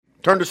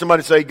Turn to somebody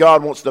and say,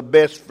 God wants the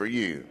best for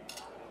you.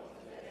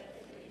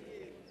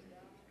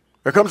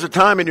 There comes a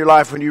time in your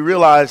life when you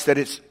realize that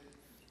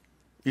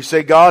you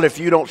say, God, if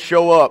you don't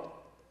show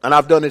up, and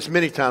I've done this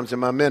many times in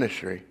my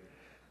ministry,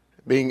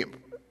 being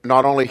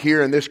not only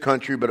here in this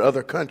country, but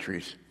other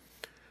countries,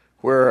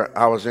 where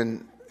I was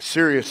in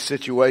serious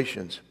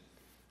situations.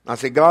 I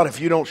say, God, if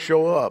you don't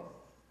show up,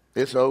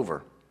 it's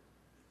over.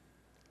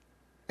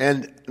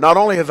 And not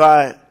only have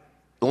I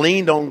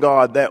leaned on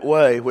God that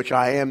way, which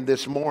I am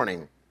this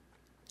morning.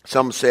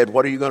 Some said,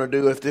 what are you going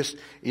to do if this,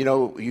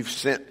 you've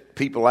sent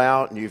people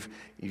out and you've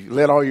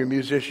let all your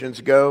musicians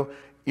go.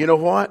 You know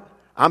what?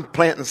 I'm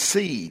planting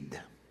seed.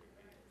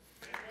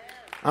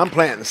 I'm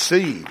planting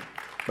seed.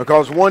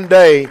 Because one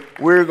day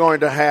we're going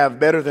to have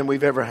better than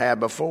we've ever had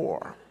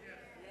before.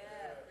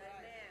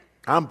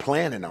 I'm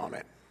planning on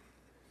it.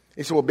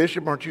 He said, well,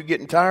 Bishop, aren't you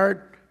getting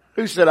tired?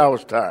 Who said I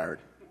was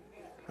tired?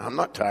 I'm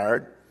not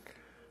tired.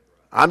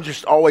 I'm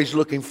just always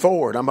looking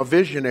forward. I'm a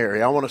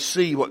visionary. I want to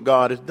see what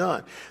God has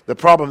done. The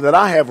problem that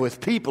I have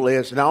with people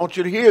is, and I want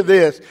you to hear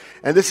this,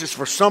 and this is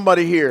for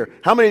somebody here.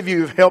 How many of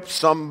you have helped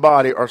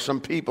somebody or some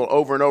people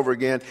over and over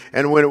again,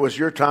 and when it was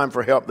your time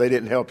for help, they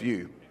didn't help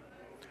you?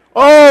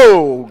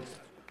 Oh,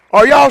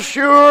 are y'all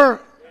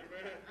sure?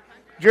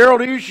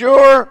 Gerald, are you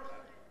sure?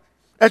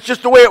 That's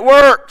just the way it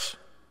works.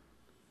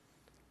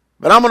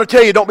 But I'm going to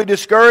tell you, don't be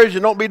discouraged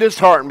and don't be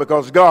disheartened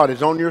because God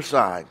is on your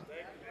side.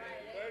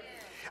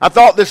 I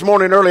thought this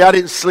morning early, I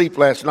didn't sleep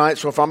last night,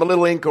 so if I'm a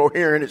little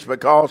incoherent, it's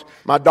because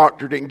my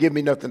doctor didn't give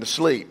me nothing to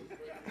sleep.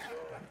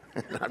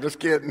 I'm just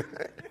kidding.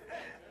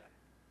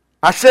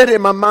 I said in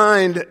my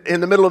mind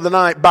in the middle of the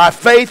night, by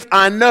faith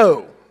I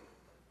know.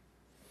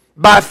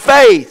 By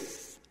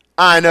faith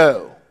I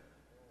know.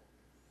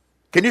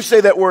 Can you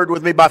say that word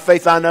with me? By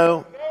faith I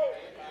know.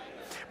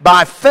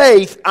 By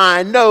faith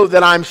I know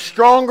that I'm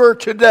stronger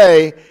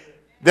today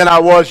than I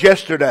was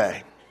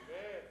yesterday.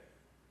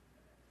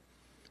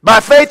 By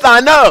faith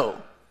I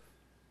know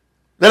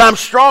that I'm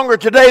stronger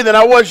today than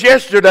I was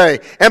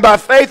yesterday. And by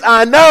faith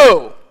I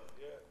know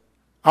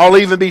I'll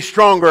even be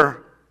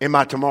stronger in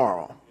my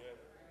tomorrow.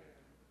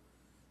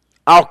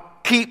 I'll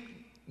keep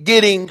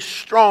getting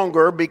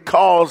stronger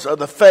because of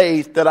the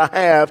faith that I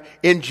have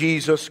in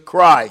Jesus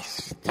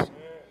Christ.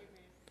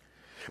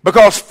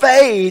 Because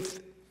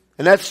faith,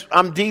 and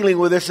I'm dealing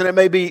with this, and it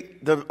may be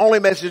the only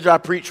message I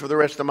preach for the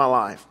rest of my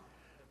life.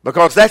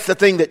 Because that's the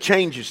thing that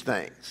changes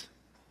things.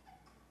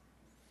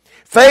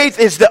 Faith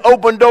is the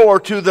open door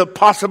to the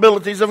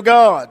possibilities of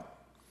God.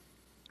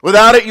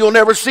 Without it, you'll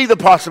never see the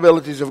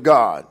possibilities of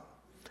God.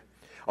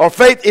 Or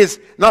faith is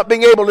not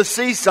being able to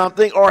see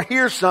something or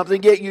hear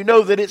something, yet you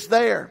know that it's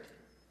there.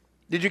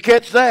 Did you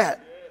catch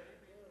that?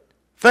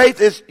 Faith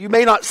is, you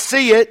may not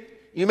see it,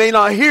 you may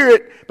not hear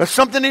it, but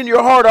something in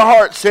your heart or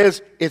heart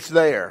says, it's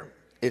there.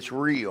 It's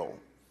real.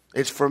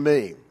 It's for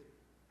me.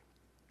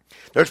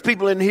 There's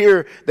people in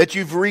here that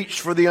you've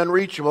reached for the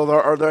unreachable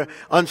or the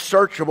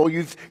unsearchable.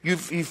 You've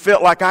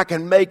felt like I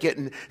can make it,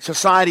 and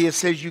society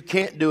says you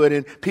can't do it,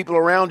 and people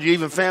around you,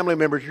 even family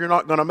members, you're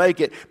not going to make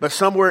it. But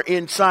somewhere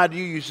inside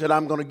you said,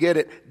 I'm going to get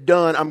it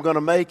done. I'm going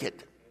to make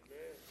it.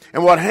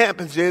 And what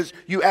happens is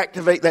you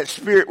activate that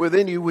spirit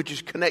within you, which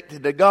is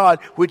connected to God,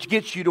 which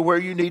gets you to where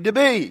you need to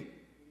be.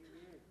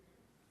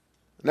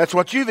 And that's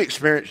what you've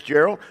experienced,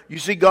 Gerald. You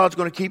see, God's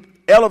going to keep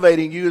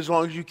elevating you as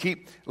long as you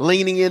keep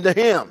leaning into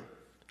Him.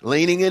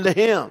 Leaning into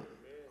Him.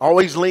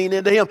 Always lean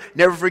into Him.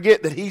 Never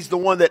forget that He's the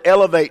one that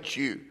elevates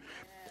you.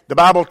 The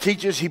Bible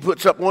teaches He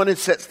puts up one and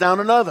sets down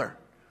another.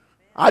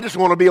 I just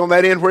want to be on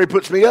that end where He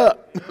puts me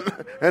up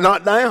and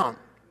not down.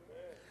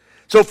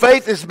 So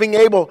faith is being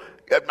able,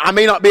 I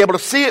may not be able to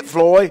see it,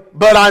 Floyd,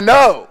 but I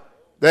know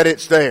that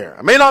it's there.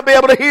 I may not be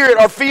able to hear it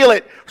or feel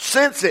it,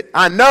 sense it.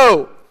 I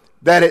know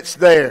that it's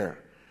there.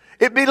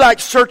 It'd be like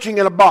searching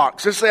in a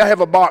box. Let's say I have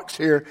a box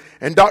here,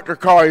 and Dr.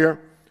 Collier,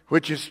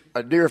 which is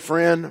a dear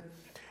friend,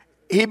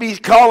 he'd be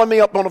calling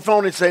me up on the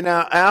phone and say,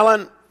 now,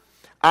 Alan,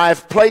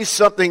 I've placed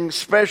something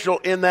special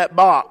in that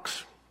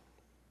box.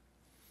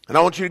 And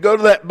I want you to go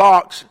to that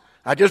box.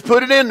 I just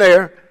put it in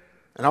there,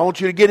 and I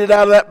want you to get it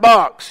out of that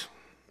box.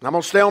 And I'm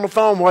going to stay on the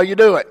phone while you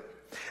do it.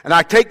 And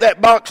I take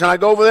that box, and I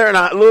go over there, and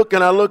I look,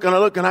 and I look, and I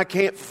look, and I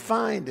can't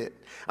find it.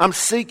 I'm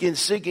seeking,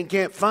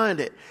 can't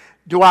find it.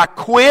 Do I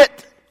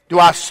quit? Do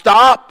I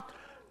stop?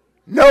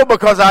 No,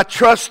 because I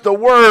trust the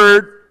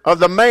word of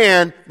the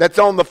man that's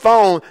on the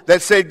phone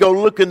that said, go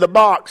look in the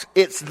box.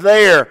 It's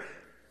there.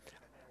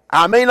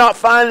 I may not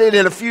find it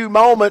in a few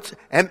moments.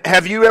 And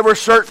have you ever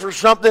searched for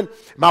something?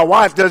 My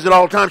wife does it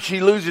all the time.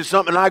 She loses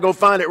something and I go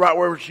find it right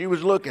where she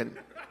was looking.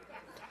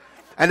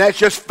 And that's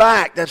just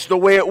fact. That's the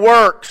way it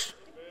works.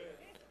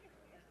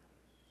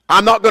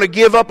 I'm not going to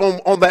give up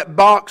on that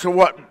box of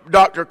what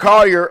Dr.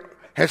 Collier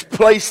has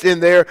placed in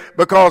there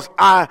because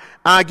I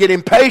get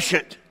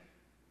impatient.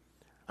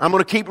 I'm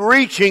going to keep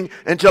reaching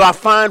until I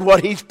find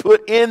what He's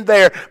put in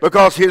there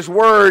because His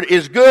Word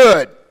is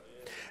good.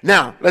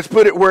 Now, let's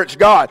put it where it's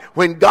God.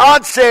 When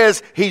God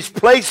says He's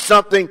placed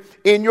something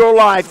in your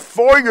life,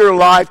 for your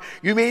life,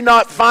 you may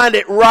not find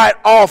it right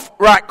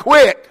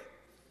quick.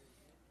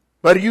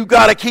 But you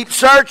got to keep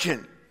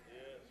searching.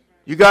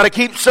 You got to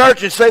keep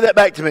searching. Say that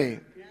back to me.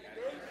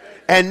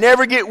 And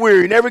never get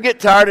weary, never get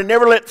tired, and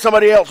never let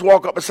somebody else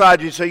walk up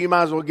beside you so you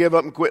might as well give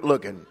up and quit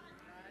looking.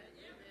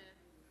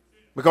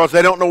 Because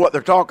they don't know what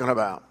they're talking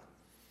about.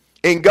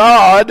 In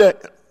God,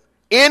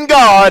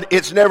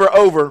 it's never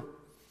over.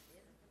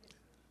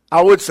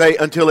 I would say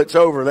until it's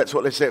over. That's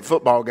what they say at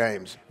football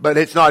games. But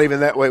it's not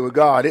even that way with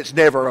God. It's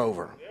never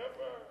over.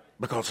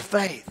 Because of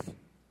faith.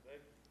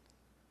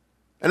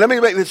 And let me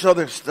make this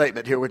other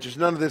statement here, which is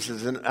none of this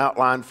is in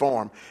outline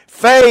form.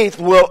 Faith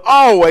will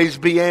always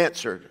be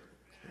answered.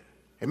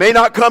 It may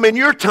not come in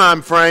your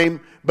time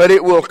frame, but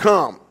it will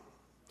come.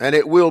 And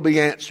it will be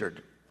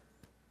answered.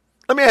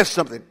 Let me ask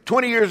something.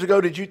 20 years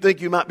ago, did you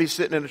think you might be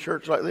sitting in a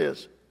church like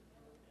this?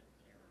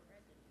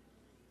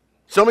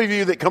 Some of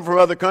you that come from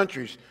other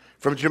countries,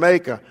 from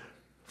Jamaica,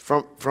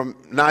 from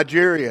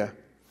Nigeria,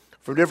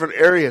 from different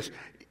areas,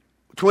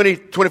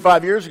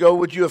 25 years ago,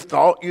 would you have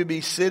thought you'd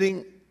be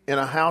sitting in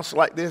a house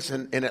like this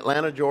in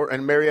Atlanta, Georgia,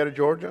 and Marietta,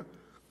 Georgia?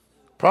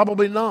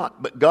 Probably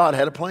not, but God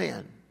had a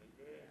plan.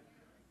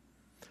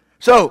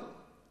 So,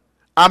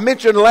 I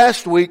mentioned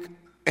last week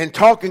in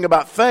talking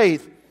about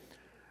faith,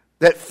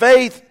 that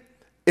faith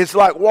is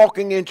like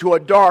walking into a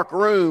dark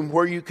room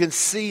where you can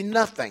see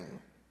nothing.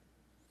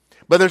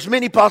 But there's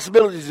many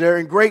possibilities there,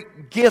 and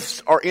great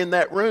gifts are in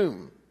that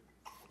room.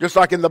 Just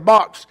like in the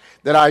box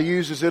that I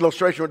use as an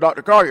illustration with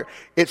Dr. Collier.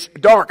 It's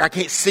dark. I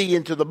can't see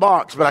into the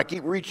box, but I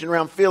keep reaching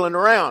around, feeling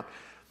around.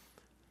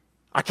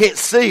 I can't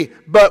see.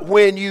 But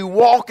when you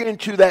walk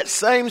into that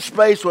same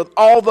space with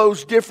all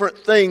those different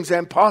things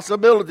and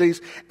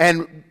possibilities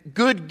and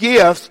good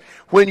gifts,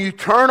 when you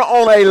turn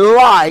on a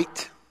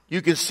light,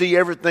 you can see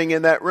everything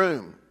in that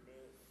room.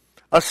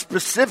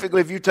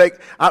 Specifically, if you take...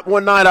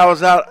 one night I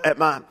was out at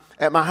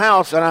my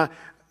house, and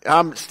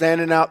I'm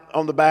standing out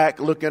on the back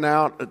looking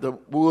out at the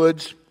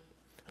woods,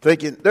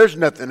 thinking, there's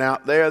nothing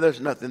out there.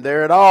 There's nothing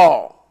there at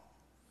all.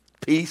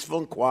 Peaceful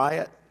and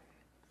quiet.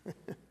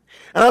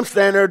 And I'm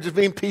standing there just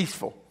being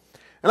peaceful.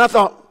 And I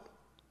thought,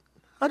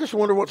 I just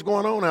wonder what's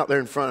going on out there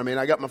in front of me. And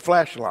I got my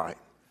flashlight.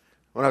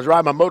 When I was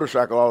riding my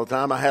motorcycle all the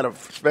time, I had a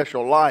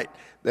special light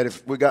that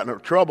if we got into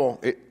trouble,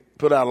 it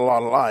put out a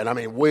lot of light. I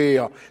mean, way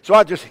off. So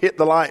I just hit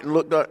the light and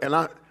looked up. And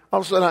all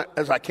of a sudden,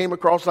 as I came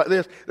across like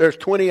this, there's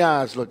 20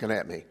 eyes looking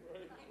at me.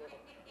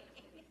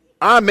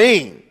 I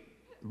mean,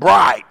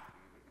 bright.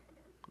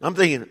 I'm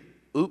thinking,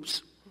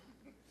 oops.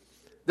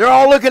 They're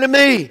all looking at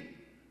me.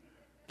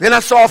 Then I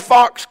saw a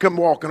fox come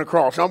walking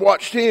across. I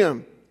watched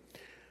him.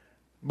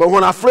 But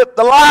when I flipped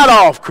the light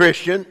off,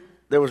 Christian,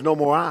 there was no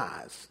more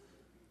eyes.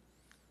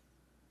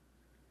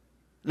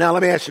 Now,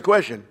 let me ask you a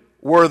question.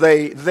 Were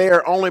they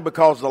there only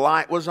because the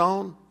light was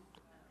on?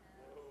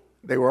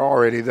 They were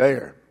already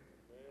there.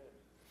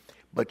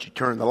 But you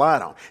turned the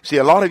light on. See,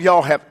 a lot of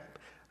y'all have...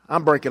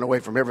 I'm breaking away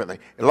from everything.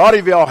 A lot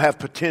of y'all have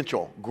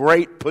potential,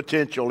 great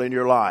potential in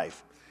your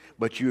life.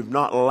 But you have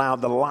not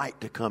allowed the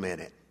light to come in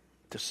it,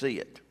 to see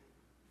it.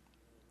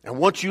 And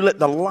once you let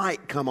the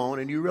light come on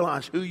and you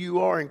realize who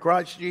you are in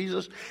Christ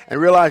Jesus and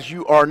realize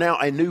you are now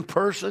a new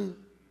person,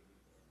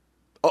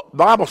 the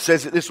Bible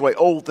says it this way,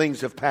 old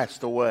things have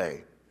passed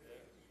away.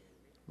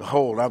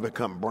 Behold, I've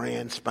become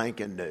brand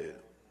spanking new.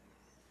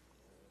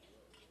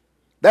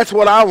 That's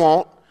what I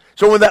want.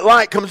 So when that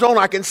light comes on,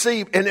 I can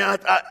see. And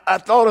I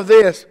thought of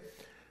this.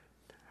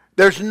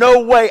 There's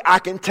no way I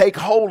can take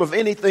hold of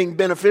anything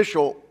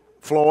beneficial,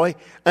 Floyd,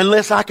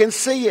 unless I can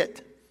see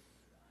it.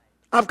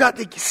 I've got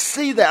to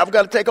see that. I've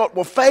got to take hold.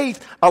 Well,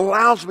 faith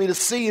allows me to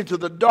see into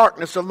the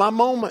darkness of my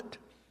moment.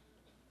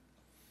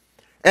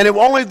 And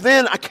only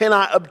then can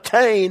I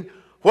obtain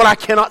what I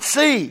cannot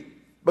see,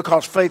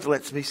 because faith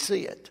lets me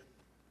see it.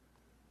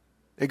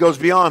 It goes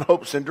beyond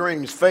hopes and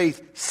dreams.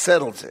 Faith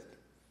settles it.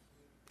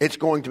 It's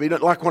going to be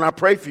done. Like when I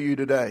pray for you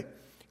today,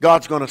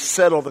 God's going to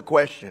settle the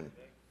question.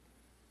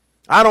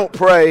 I don't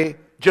pray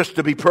just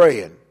to be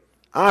praying.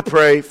 I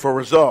pray for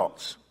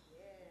results.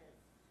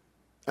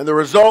 And the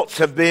results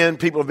have been,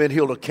 people have been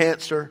healed of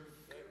cancer.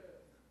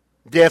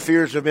 Deaf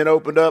ears have been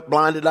opened up.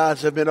 Blinded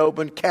eyes have been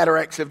opened.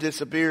 Cataracts have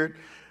disappeared.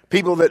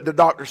 People that the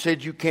doctor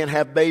said you can't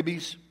have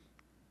babies.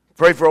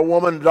 Pray for a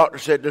woman. The doctor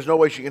said there's no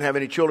way she can have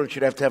any children.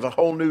 She'd have to have a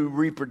whole new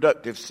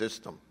reproductive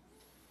system.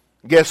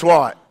 Guess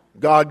what?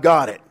 God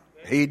got it.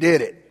 He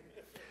did it.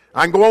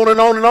 I can go on and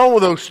on and on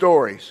with those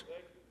stories.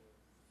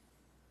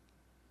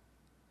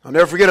 I'll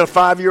never forget a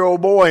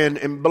 5-year-old boy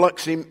in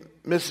Biloxi,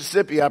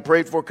 Mississippi I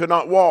prayed for, could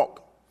not walk.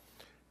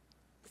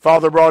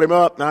 Father brought him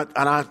up, and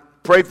I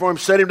prayed for him,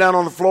 set him down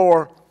on the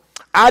floor.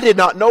 I did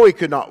not know he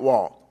could not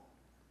walk.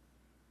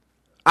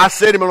 I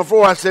set him on the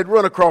floor. I said,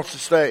 run across the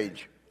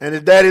stage. And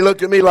his daddy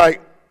looked at me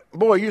like,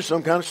 boy, you're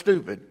some kind of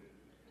stupid.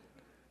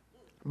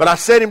 But I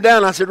set him down,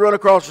 and I said, run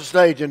across the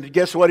stage. And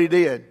guess what he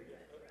did?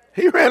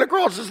 He ran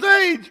across the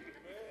stage.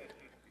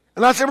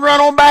 And I said,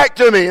 run on back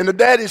to me. And the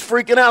daddy's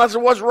freaking out. I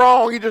said, what's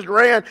wrong? He just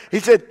ran. He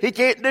said, he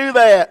can't do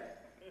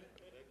that.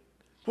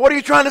 What are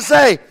you trying to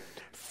say?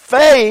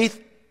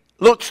 Faith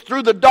looks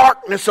through the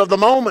darkness of the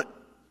moment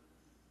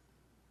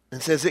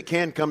and says it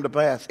can come to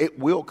pass. It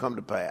will come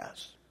to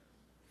pass.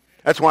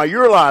 That's why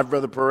you're alive,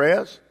 Brother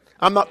Perez.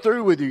 I'm not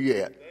through with you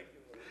yet.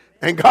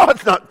 And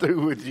God's not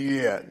through with you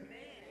yet.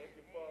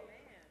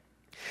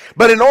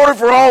 But in order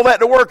for all that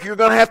to work, you're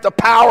going to have to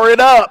power it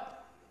up.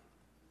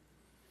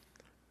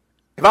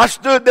 If I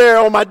stood there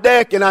on my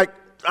deck and I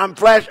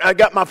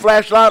got my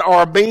flashlight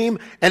or a beam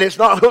and it's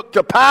not hooked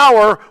to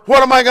power,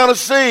 what am I going to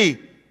see?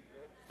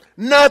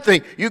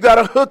 Nothing. You got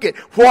to hook it.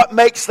 What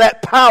makes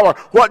that power?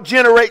 What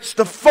generates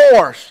the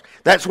force?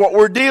 That's what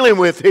we're dealing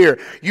with here.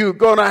 You're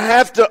going to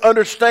have to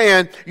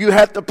understand, you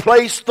have to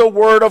place the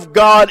Word of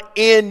God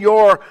in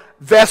your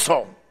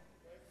vessel.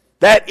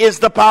 That is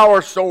the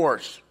power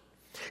source.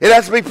 It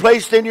has to be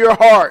placed in your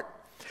heart.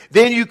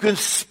 Then you can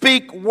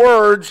speak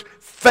words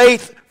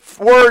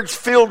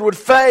filled with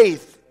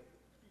faith.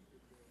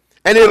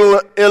 And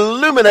it'll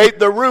illuminate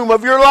the room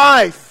of your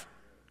life.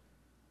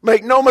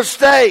 Make no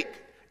mistake.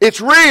 It's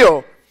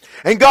real.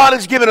 And God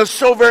has given us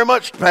so very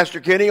much,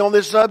 Pastor Kenny, on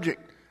this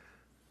subject.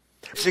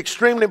 It's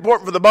extremely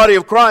important for the body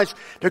of Christ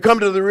to come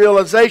to the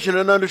realization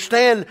and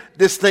understand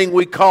this thing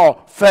we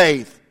call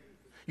faith.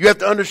 You have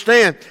to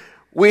understand,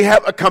 we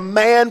have a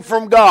command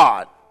from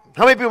God.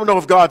 How many people know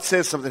if God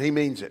says something, He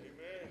means it?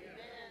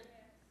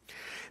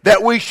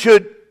 That we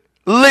should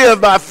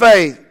live by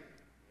faith.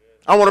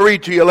 I want to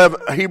read to you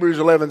Hebrews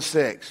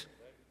 11:6.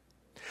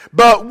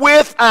 But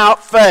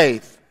without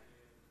faith,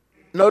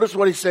 notice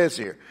what he says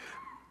here.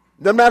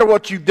 Doesn't matter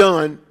what you've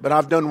done, but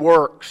I've done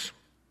works.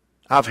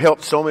 I've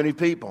helped so many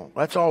people.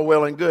 That's all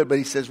well and good, but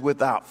he says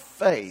without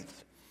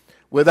faith.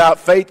 Without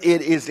faith,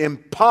 it is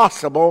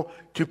impossible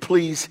to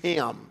please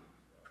Him.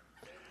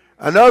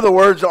 In other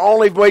words, the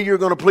only way you're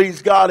going to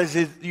please God is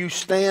if you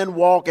stand,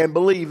 walk, and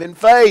believe in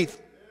faith.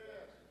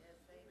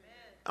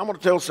 I'm going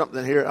to tell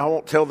something here. I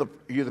won't tell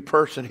you the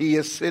person. He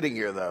is sitting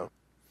here, though.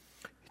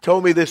 He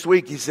told me this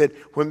week, he said,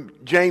 when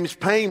James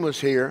Payne was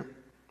here,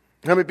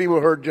 how many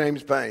people heard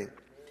James Payne?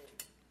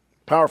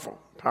 Powerful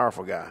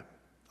guy.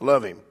 I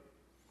love him.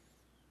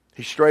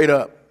 He's straight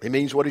up. He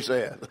means what he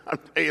said. I'll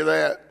tell you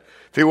that.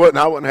 If he wasn't,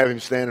 I wouldn't have him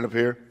standing up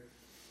here.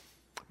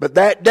 But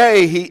that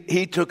day,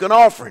 he took an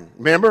offering,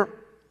 remember?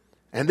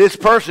 And this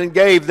person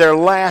gave their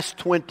last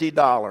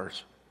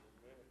 $20.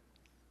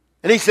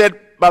 And he said,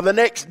 by the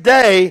next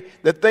day,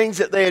 the things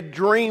that they had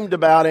dreamed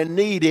about and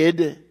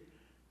needed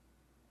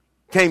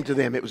came to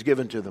them. It was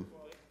given to them.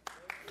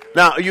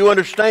 Now, you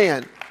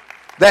understand,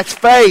 that's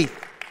faith.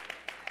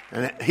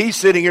 And he's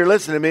sitting here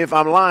listening to me. If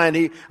I'm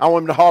lying, I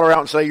want him to holler out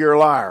and say, you're a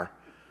liar.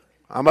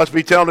 I must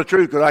be telling the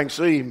truth because I can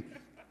see him.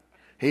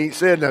 He ain't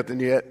said nothing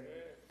yet.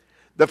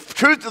 The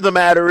truth of the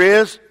matter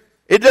is,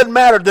 it doesn't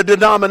matter the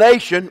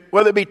denomination,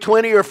 whether it be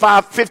 20 or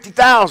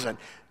 50,000.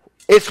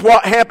 It's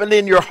what happened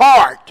in your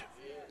heart.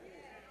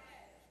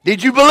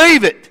 Did you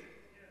believe it?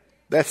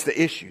 That's the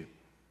issue.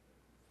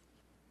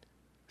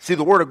 See,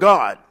 the Word of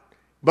God.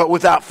 But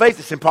without faith,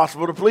 it's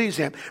impossible to please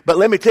Him. But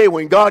let me tell you,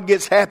 when God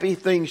gets happy,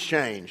 things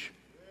change.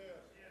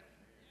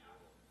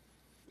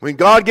 When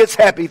God gets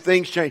happy,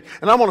 things change.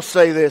 And I'm going to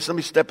say this. Let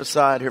me step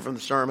aside here from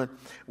the sermon.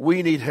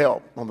 We need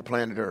help on the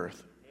planet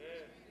Earth.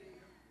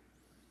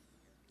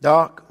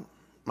 Doc,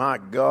 my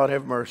God,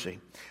 have mercy.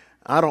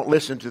 I don't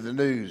listen to the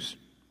news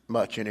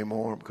much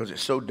anymore because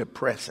it's so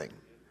depressing.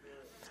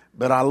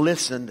 But I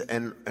listened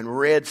and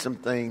read some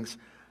things.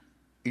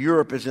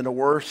 Europe is in a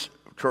worse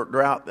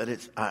drought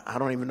that I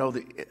don't even know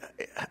that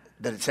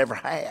it's ever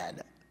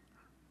had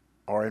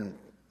or in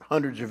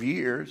hundreds of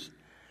years.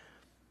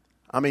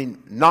 I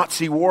mean,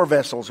 Nazi war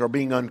vessels are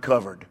being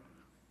uncovered.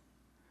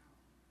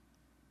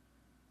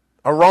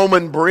 A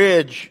Roman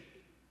bridge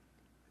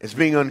is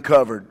being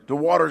uncovered. The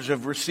waters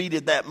have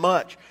receded that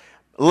much.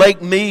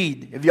 Lake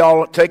Mead, have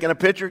y'all taken a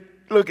picture?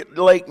 Look at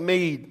Lake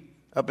Mead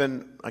up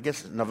in, I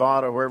guess,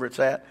 Nevada, or wherever it's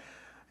at.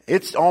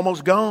 It's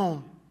almost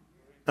gone.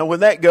 Now,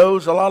 when that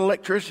goes, a lot of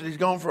electricity is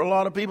gone for a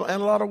lot of people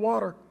and a lot of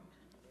water.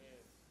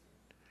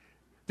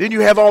 Then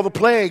you have all the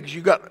plagues.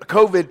 You got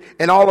COVID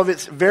and all of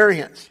its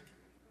variants.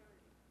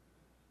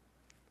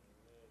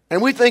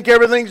 And we think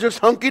everything's just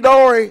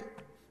hunky-dory.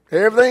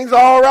 Everything's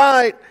all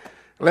right.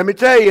 Let me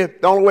tell you,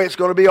 the only way it's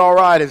going to be all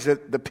right is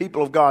that the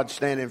people of God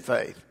stand in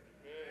faith.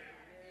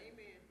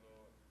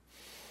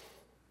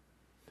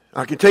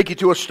 I can take you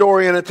to a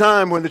story in a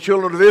time when the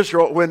children of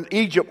Israel, when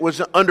Egypt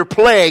was under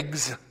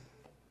plagues.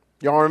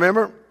 Y'all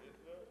remember?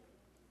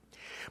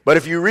 But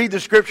if you read the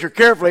scripture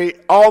carefully,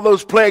 all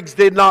those plagues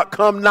did not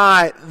come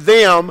nigh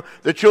them,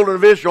 the children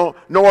of Israel,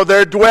 nor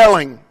their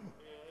dwelling.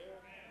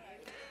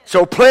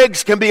 So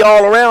plagues can be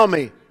all around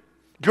me.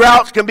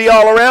 Droughts can be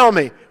all around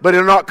me, but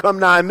it'll not come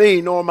nigh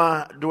me nor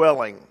my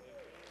dwelling.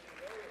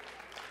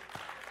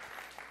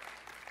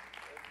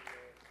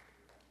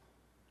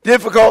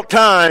 Difficult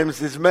times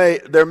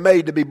they're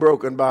made to be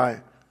broken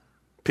by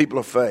people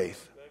of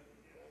faith.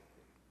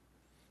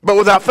 But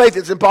without faith,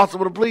 it's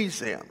impossible to please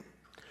Him.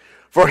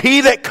 For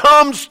he that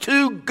comes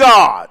to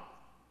God,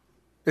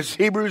 it's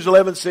Hebrews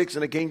 11:6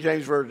 in the King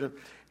James Version.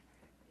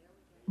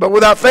 But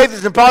without faith,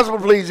 it's impossible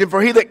to please Him.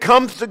 For he that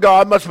comes to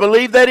God must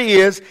believe that He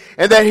is,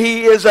 and that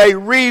He is a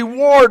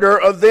rewarder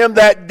of them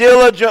that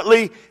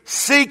diligently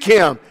seek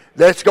Him.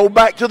 Let's go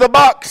back to the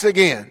box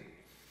again.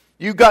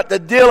 You got to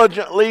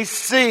diligently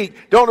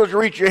seek. Don't just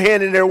reach your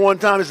hand in there one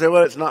time and say,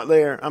 well, it's not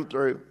there. I'm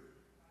through.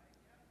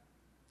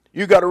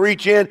 You got to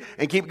reach in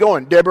and keep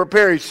going. Deborah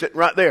Perry's sitting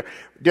right there.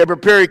 Deborah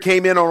Perry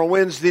came in on a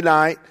Wednesday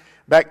night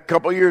back a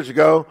couple of years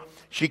ago.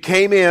 She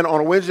came in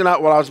on a Wednesday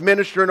night while I was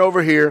ministering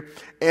over here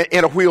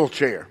in a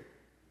wheelchair.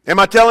 Am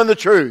I telling the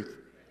truth?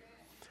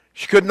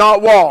 She could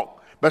not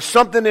walk, but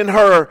something in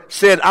her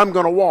said, I'm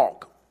going to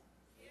walk.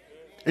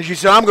 And she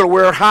said, I'm going to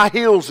wear high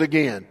heels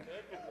again.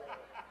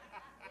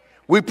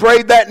 We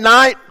prayed that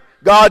night.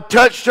 God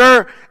touched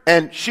her,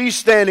 and she's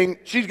standing.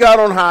 She's got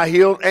on high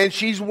heels, and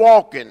she's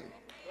walking.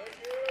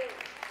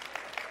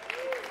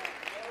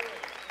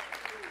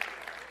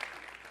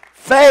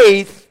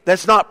 Faith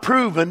that's not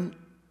proven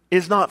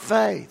is not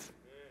faith.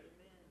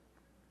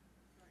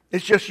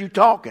 It's just you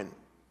talking.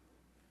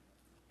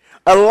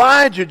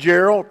 Elijah,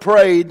 Gerald,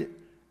 prayed,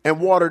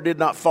 and water did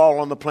not fall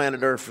on the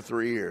planet Earth for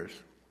 3 years.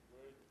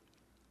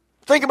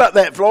 Think about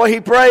that, Floyd. He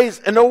prays,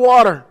 and no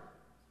water.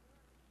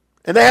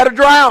 And they had a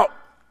drought,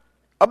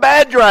 a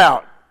bad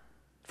drought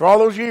for all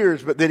those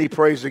years. But then he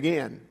prays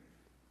again,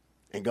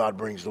 and God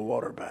brings the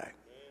water back.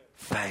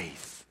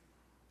 Faith.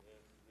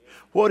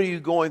 What are you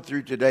going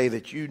through today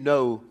that you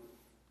know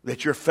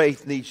that your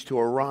faith needs to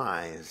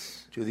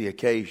arise to the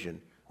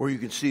occasion where you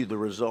can see the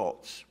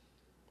results?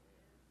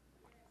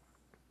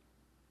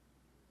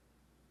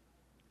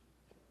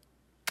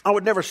 I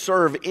would never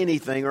serve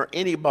anything or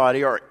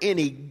anybody or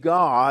any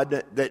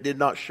God that did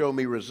not show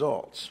me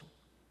results.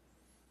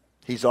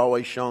 He's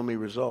always shown me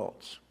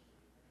results,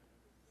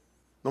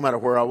 no matter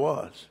where I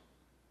was.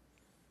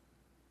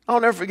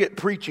 I'll never forget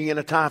preaching in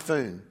a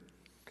typhoon.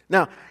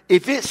 Now,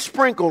 if it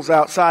sprinkles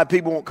outside,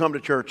 people won't come to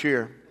church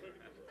here.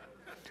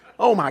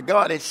 Oh my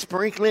God, it's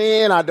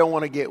sprinkling. I don't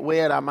want to get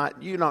wet.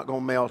 You're not going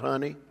to melt,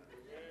 honey.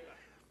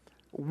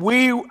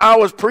 I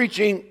was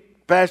preaching,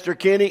 Pastor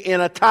Kenny,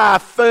 in a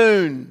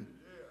typhoon.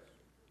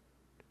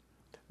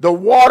 The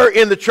water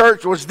in the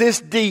church was this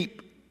deep.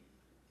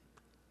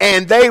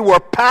 And they were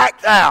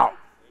packed out.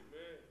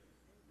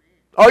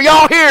 Are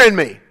y'all hearing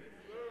me?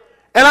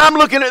 And I'm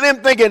looking at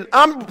them thinking,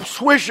 I'm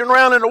swishing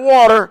around in the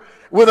water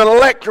with an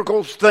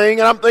electrical thing,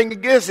 and I'm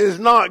thinking, this is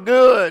not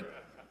good.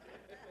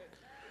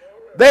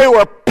 They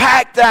were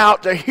packed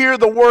out to hear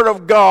the word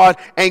of God,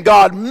 and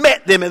God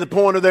met them at the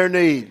point of their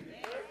need.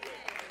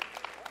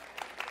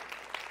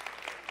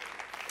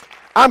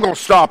 I'm going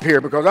to stop here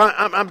because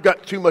I've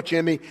got too much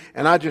in me,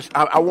 and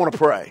I want to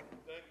pray.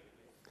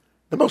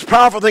 The most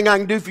powerful thing I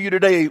can do for you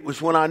today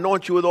was when I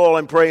anoint you with oil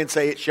and pray and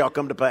say, it shall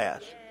come to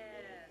pass.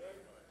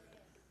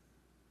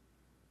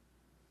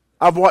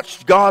 I've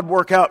watched God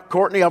work out,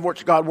 Courtney, I've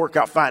watched God work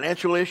out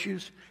financial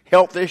issues,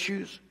 health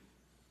issues.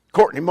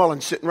 Courtney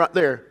Mullins sitting right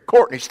there.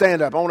 Courtney,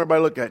 stand up. I want everybody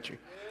to look at you.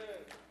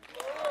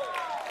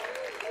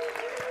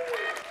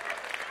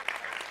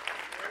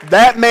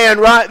 That man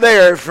right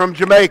there is from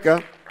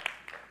Jamaica.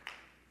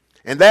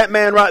 And that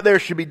man right there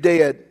should be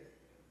dead.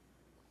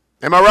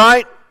 Am I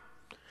right?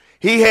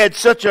 He had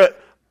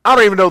I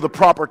don't even know the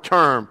proper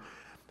term,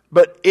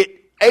 but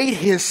it ate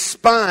his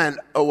spine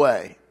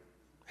away.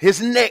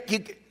 His neck,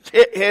 his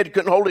head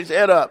couldn't hold his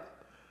head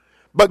up.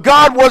 But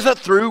God wasn't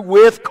through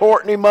with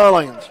Courtney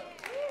Mullins.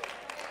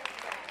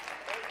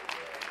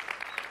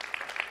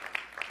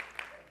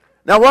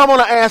 Now what I'm going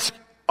to ask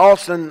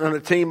Austin and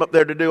the team up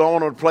there to do, I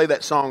want them to play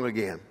that song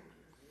again.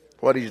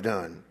 What he's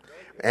done.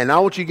 And I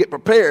want you to get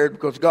prepared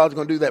because God's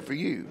going to do that for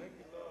you.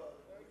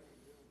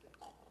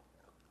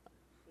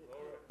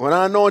 When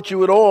I anoint you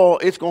with oil,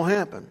 it's going to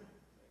happen.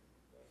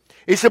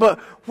 He said, but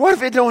what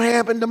if it don't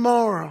happen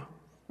tomorrow?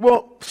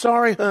 Well,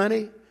 sorry,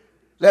 honey.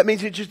 That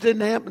means it just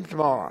didn't happen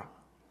tomorrow.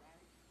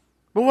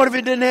 But what if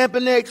it didn't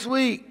happen next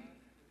week?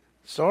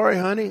 Sorry,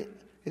 honey.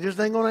 It just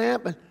ain't going to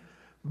happen.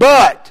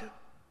 But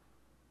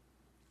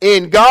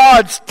in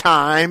God's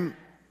time,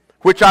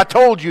 which I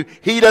told you,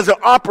 He doesn't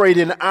operate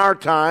in our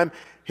time.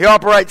 He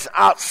operates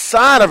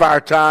outside of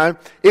our time.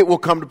 It will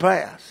come to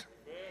pass.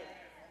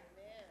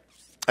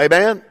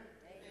 Amen?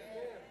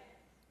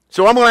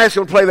 So I'm going to ask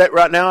you to play that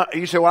right now.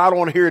 You say, well, I don't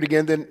want to hear it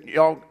again. Then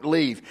y'all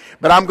leave.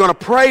 But I'm going to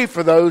pray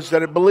for those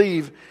that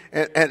believe.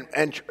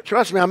 And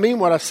trust me, I mean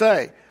what I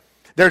say.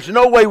 There's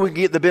no way we can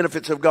get the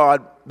benefits of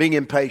God being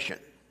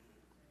impatient.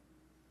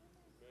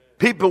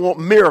 People want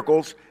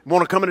miracles,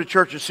 want to come into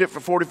church and sit for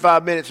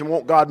 45 minutes and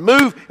want God to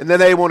move, and then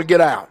they want to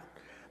get out.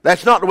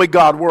 That's not the way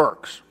God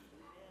works.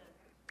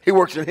 He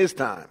works in His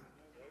time.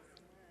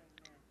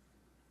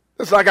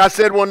 It's like I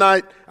said one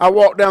night, I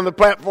walked down the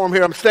platform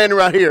here. I'm standing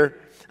right here.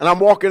 And I'm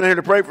walking in here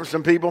to pray for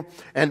some people,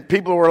 and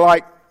people were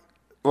like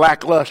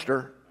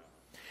lackluster.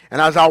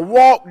 And as I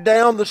walked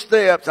down the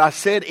steps, I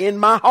said in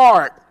my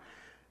heart,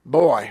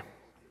 boy,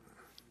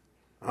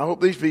 I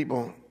hope these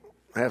people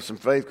have some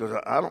faith because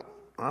I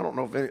don't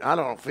know if I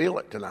don't feel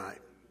it tonight.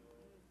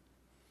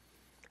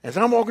 As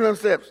I'm walking down the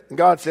steps, and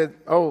God said,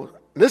 oh,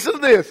 listen to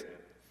this.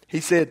 He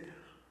said,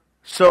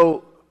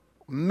 so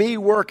me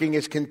working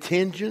is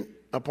contingent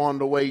upon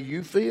the way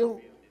you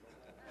feel?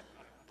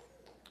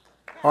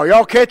 Are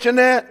y'all catching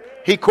that?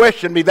 He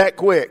questioned me that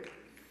quick.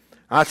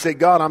 I said,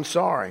 God, I'm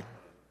sorry.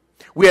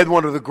 We had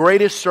one of the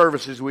greatest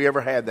services we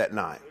ever had that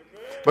night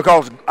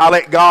because I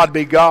let God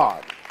be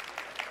God.